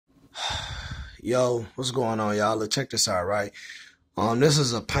Yo, what's going on, y'all? Look, check this out, right? This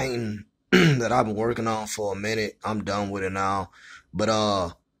is a painting that I've been working on for a minute. I'm done with it now.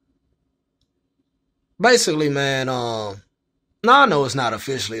 But basically, man, now I know it's not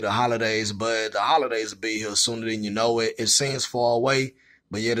officially the holidays, but the holidays will be here sooner than you know it. It seems far away,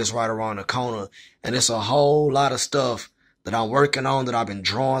 but yet it's right around the corner. And it's a whole lot of stuff that I'm working on, that I've been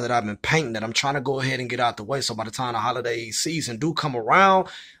drawing, that I've been painting, that I'm trying to go ahead and get out the way. So by the time the holiday season do come around,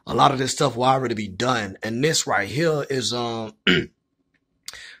 a lot of this stuff will already be done. And this right here is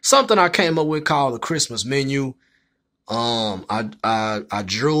something I came up with called the Christmas menu. I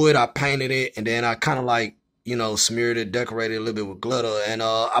drew it, I painted it, and then I kind of like, smeared it, decorated it a little bit with glitter. And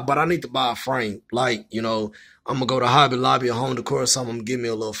but I need to buy a frame. Like, I'm gonna go to Hobby Lobby or Home Decor or something, give me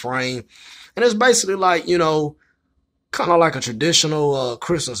a little frame. And it's basically like, kind of like a traditional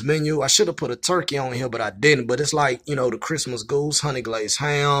Christmas menu. I should have put a turkey on here, but I didn't. But it's like, the Christmas goose, honey glazed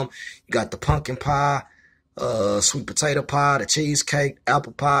ham. You got the pumpkin pie, sweet potato pie, the cheesecake,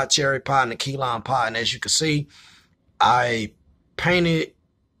 apple pie, cherry pie, and the key lime pie. And as you can see, I painted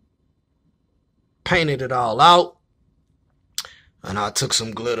it all out. And I took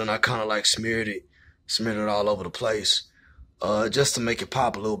some glitter and I kind of like smeared it all over the place. Just to make it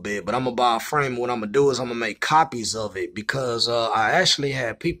pop a little bit. But I'm going to buy a frame. What I'm going to do is I'm going to make copies of it because I actually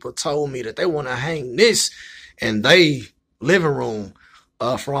had people told me that they want to hang this in their living room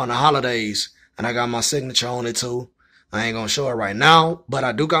for on the holidays. And I got my signature on it too. I ain't going to show it right now, but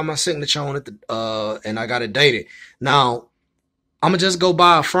I do got my signature on it and I got it dated. Now, I'm going to just go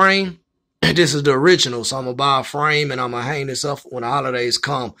buy a frame. This is the original, so I'm going to buy a frame and I'm going to hang this up when the holidays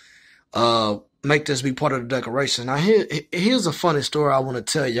come. Make this be part of the decoration. Now, here's a funny story I want to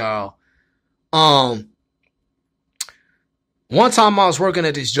tell y'all. One time I was working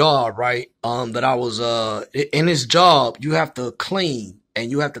at this job, right? That I was, in this job, you have to clean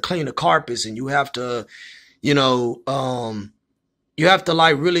and you have to clean the carpets and you have to, you have to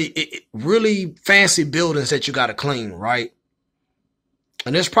like really fancy buildings that you got to clean, right?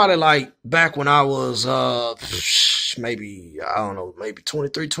 And it's probably like back when I was, maybe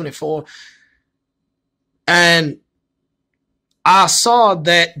 23, 24. And I saw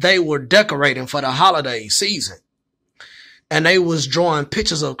that they were decorating for the holiday season. And they was drawing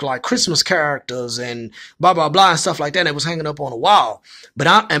pictures of like Christmas characters and blah, blah, blah and stuff like that. And it was hanging up on the wall.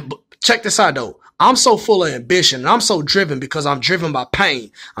 But check this out though. I'm so full of ambition and I'm so driven because I'm driven by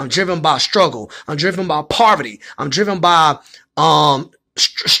pain. I'm driven by struggle. I'm driven by poverty. I'm driven by,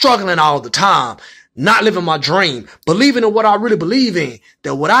 struggling all the time, not living my dream, believing in what I really believe in.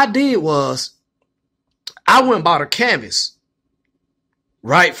 That what I did was, I went and bought a canvas,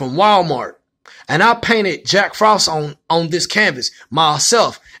 right, from Walmart. And I painted Jack Frost on this canvas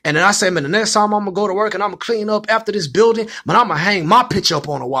myself. And then I said, man, the next time I'm going to go to work and I'm going to clean up after this building, man, I'm going to hang my picture up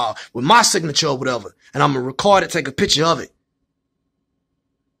on the wall with my signature or whatever. And I'm going to record it, take a picture of it.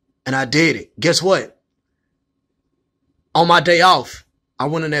 And I did it. Guess what? On my day off, I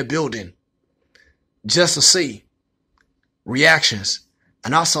went in that building just to see reactions.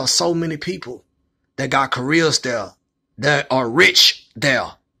 And I saw so many people that got careers there, that are rich there.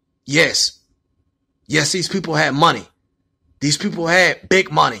 Yes, these people had money. These people had big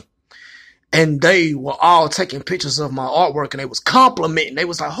money. And they were all taking pictures of my artwork and they was complimenting. They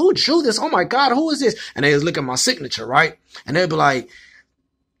was like, who drew this? Oh my God, who is this? And they was looking at my signature, right? And they'd be like,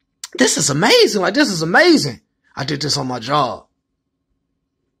 this is amazing. Like, this is amazing. I did this on my job.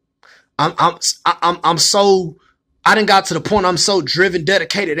 I done got to the point I'm so driven,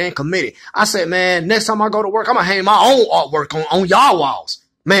 dedicated, and committed. I said, man, next time I go to work, I'm going to hang my own artwork on y'all walls.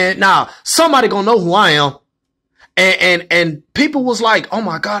 Man, now, somebody going to know who I am. And people was like, oh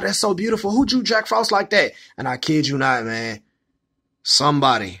my God, that's so beautiful. Who drew Jack Frost like that? And I kid you not, man.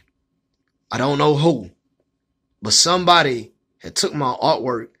 Somebody, I don't know who, but somebody had took my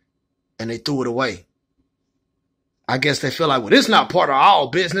artwork and they threw it away. I guess they feel like, well, this is not part of our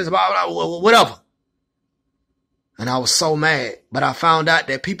business, blah, blah, blah, whatever. And I was so mad, but I found out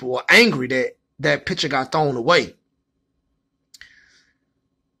that people were angry that that picture got thrown away.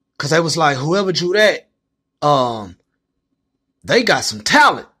 Cause they was like, whoever drew that, they got some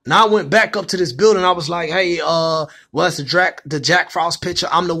talent. Now I went back up to this building. I was like, hey, what's the Jack Frost picture?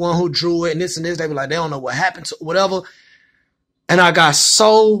 I'm the one who drew it and this and this. They were like, they don't know what happened to whatever. And I got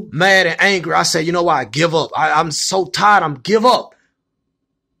so mad and angry. I said, you know what? I give up. I'm so tired. I'm give up.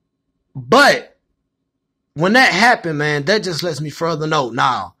 But when that happened, man, that just lets me further know.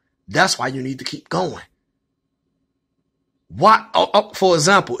 Now, that's why you need to keep going. Why? For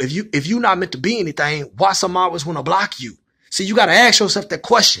example, if you're not meant to be anything, why some always want to block you? See, you got to ask yourself that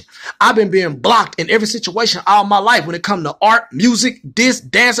question. I've been being blocked in every situation all my life when it comes to art, music, this,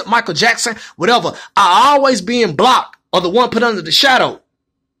 dancing, Michael Jackson, whatever. I always being blocked or the one put under the shadow.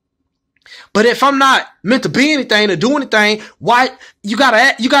 But if I'm not meant to be anything or do anything, why you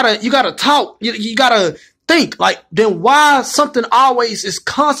gotta talk. You gotta think like, then why something always is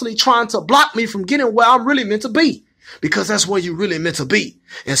constantly trying to block me from getting where I'm really meant to be? Because that's where you really meant to be.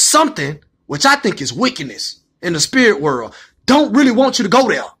 And something, which I think is wickedness in the spirit world, don't really want you to go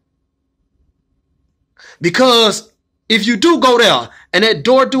there. Because if you do go there and that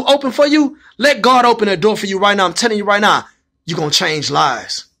door do open for you, let God open that door for you right now. I'm telling you right now, you're going to change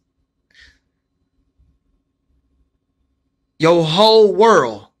lives. Your whole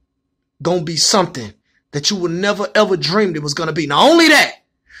world going to be something that you would never ever dreamed it was going to be. Not only that,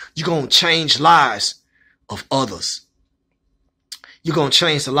 you're going to change lives of others. You're going to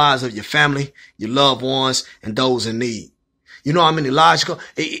change the lives of your family, your loved ones, and those in need. You know how many lives you go?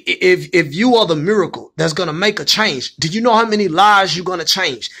 If you are the miracle that's going to make a change, do you know how many lives you're going to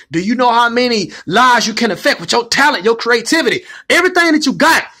change? Do you know how many lives you can affect with your talent, your creativity, everything that you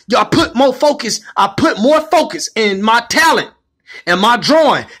got? I put more focus in my talent and my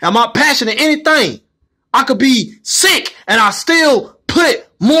drawing and my passion and anything. I could be sick and I still put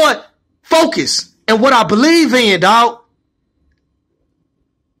more focus in what I believe in, dog.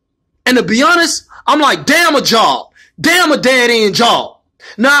 And to be honest, I'm like, damn a job. Damn a dead-end job.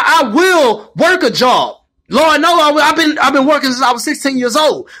 Now, I will work a job. Lord knows I've been working since I was 16 years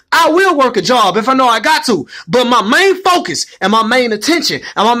old. I will work a job if I know I got to. But my main focus and my main attention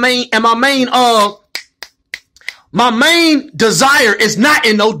and my main desire is not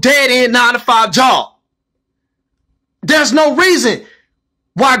in no dead-end 9-to-5 job. There's no reason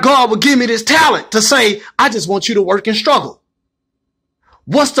why God would give me this talent to say, I just want you to work and struggle.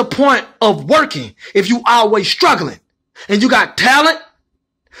 What's the point of working if you always struggling and you got talent?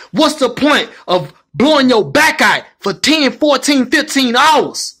 What's the point of blowing your back out for 10, 14, 15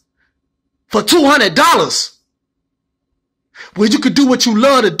 hours for $200 when you could do what you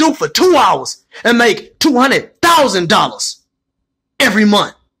love to do for 2 hours and make $200,000 every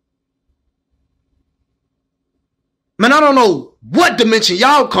month? Man, I don't know what dimension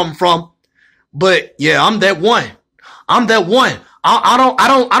y'all come from, but yeah, I'm that one. I'm that one.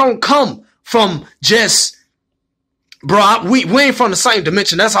 I don't come from just, bro, we ain't from the same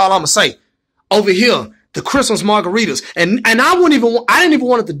dimension. That's all I'm gonna say. Over here, the Christmas margaritas. And I didn't even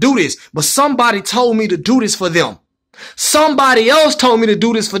want to do this, but somebody told me to do this for them. Somebody else told me to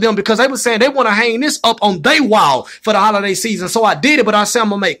do this for them because they were saying they want to hang this up on their wall for the holiday season. So I did it, but I said I'm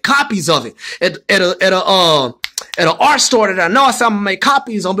gonna make copies of it at an art store that I know. I said I'm gonna make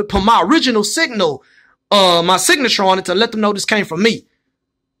copies of it, put my original my signature on it to let them know this came from me.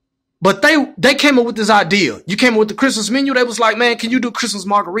 But they came up with this idea. You came up with the Christmas menu. They was like, man, can you do Christmas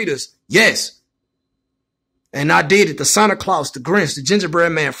margaritas? Yes. And I did it. The Santa Claus, the Grinch, the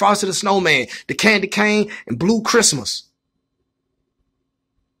Gingerbread Man, Frosty the Snowman, the Candy Cane, and Blue Christmas.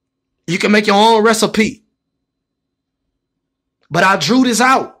 You can make your own recipe. But I drew this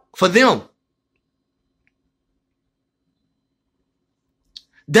out for them.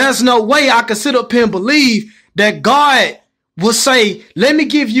 There's no way I could sit up here and believe that God will say, let me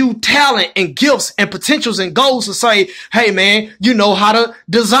give you talent and gifts and potentials and goals to say, hey man, you know how to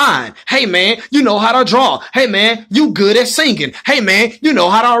design. Hey man, you know how to draw. Hey man, you good at singing. Hey man, you know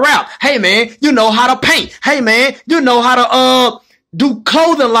how to rap. Hey man, you know how to paint. Hey man, you know how to do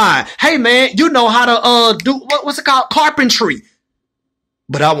clothing line. Hey man, you know how to do what's it called? Carpentry.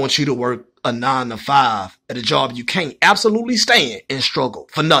 But I want you to work a 9-to-5 at a job you can't absolutely stand and struggle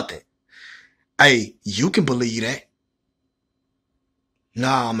for nothing. Hey, you can believe that.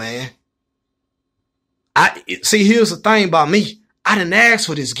 Nah, man. See, here's the thing about me. I didn't ask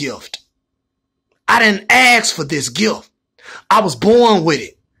for this gift. I didn't ask for this gift. I was born with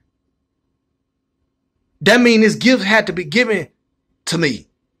it. That means this gift had to be given to me.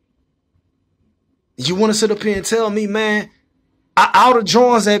 You want to sit up here and tell me, man, all the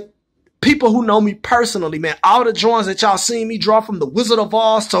drawings that people who know me personally, man, all the drawings that y'all seen me draw from the Wizard of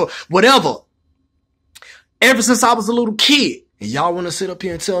Oz to whatever, ever since I was a little kid, and y'all want to sit up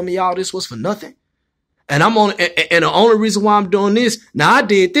here and tell me all this was for nothing? And and the only reason why I'm doing this, now I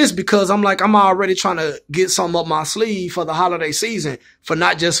did this because I'm already trying to get something up my sleeve for the holiday season, for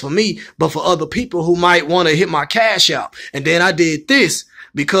not just for me, but for other people who might want to hit my cash out. And then I did this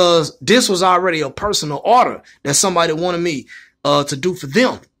because this was already a personal order that somebody wanted me to do for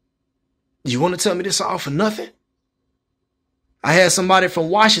them. You want to tell me this all for nothing? I had somebody from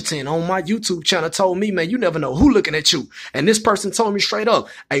Washington on my YouTube channel told me, man, you never know who looking at you. And this person told me straight up,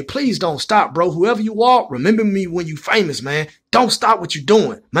 hey, please don't stop, bro. Whoever you are, remember me when you famous, man. Don't stop what you're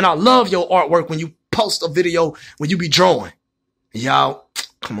doing. Man, I love your artwork when you post a video, when you be drawing. Y'all,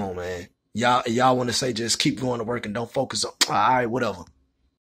 come on, man. Y'all want to say just keep going to work and don't focus on, all right, whatever.